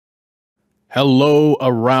Hello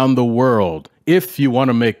around the world. If you want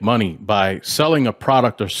to make money by selling a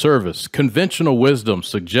product or service, conventional wisdom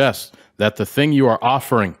suggests that the thing you are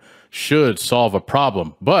offering should solve a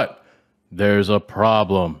problem. But there's a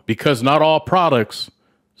problem because not all products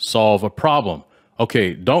solve a problem.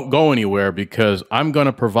 Okay, don't go anywhere because I'm going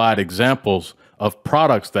to provide examples of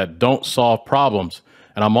products that don't solve problems.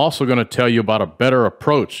 And I'm also going to tell you about a better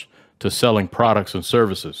approach to selling products and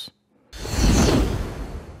services.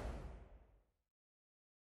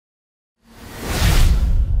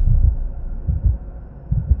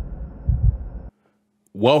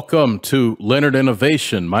 Welcome to Leonard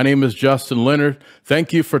Innovation. My name is Justin Leonard.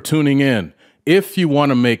 Thank you for tuning in. If you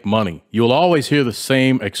want to make money, you'll always hear the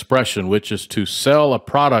same expression, which is to sell a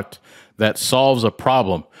product that solves a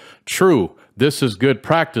problem. True, this is good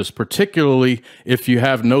practice, particularly if you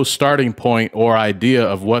have no starting point or idea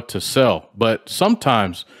of what to sell. But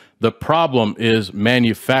sometimes the problem is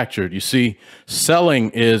manufactured. You see,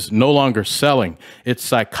 selling is no longer selling. It's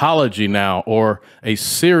psychology now, or a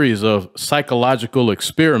series of psychological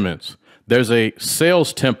experiments. There's a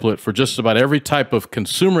sales template for just about every type of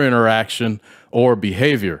consumer interaction or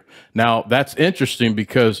behavior. Now, that's interesting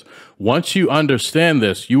because once you understand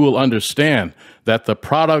this, you will understand that the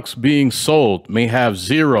products being sold may have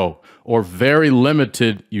zero or very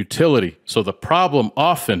limited utility. So the problem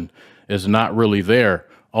often is not really there,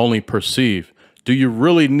 only perceived. Do you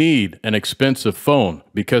really need an expensive phone?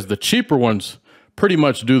 Because the cheaper ones pretty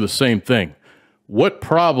much do the same thing. What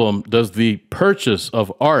problem does the purchase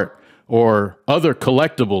of art or other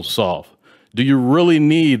collectibles solve? Do you really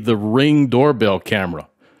need the Ring doorbell camera?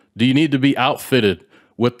 Do you need to be outfitted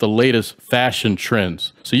with the latest fashion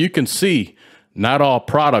trends? So you can see not all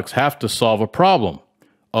products have to solve a problem.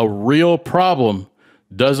 A real problem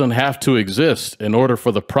doesn't have to exist in order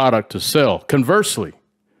for the product to sell. Conversely,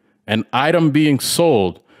 an item being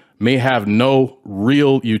sold may have no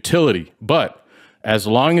real utility, but as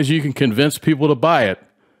long as you can convince people to buy it,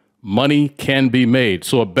 money can be made.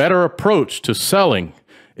 So a better approach to selling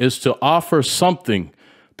is to offer something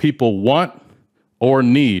people want or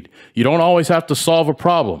need. You don't always have to solve a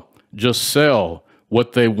problem. Just sell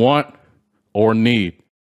what they want or need.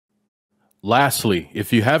 Lastly,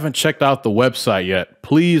 if you haven't checked out the website yet,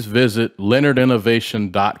 please visit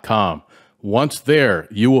leonardinnovation.com. Once there,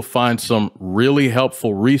 you will find some really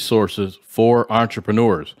helpful resources for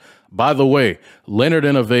entrepreneurs. By the way, Leonard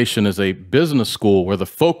Innovation is a business school where the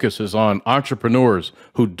focus is on entrepreneurs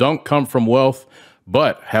who don't come from wealth,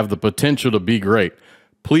 but have the potential to be great.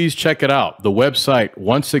 Please check it out. The website,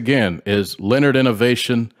 once again, is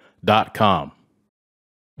leonardinnovation.com.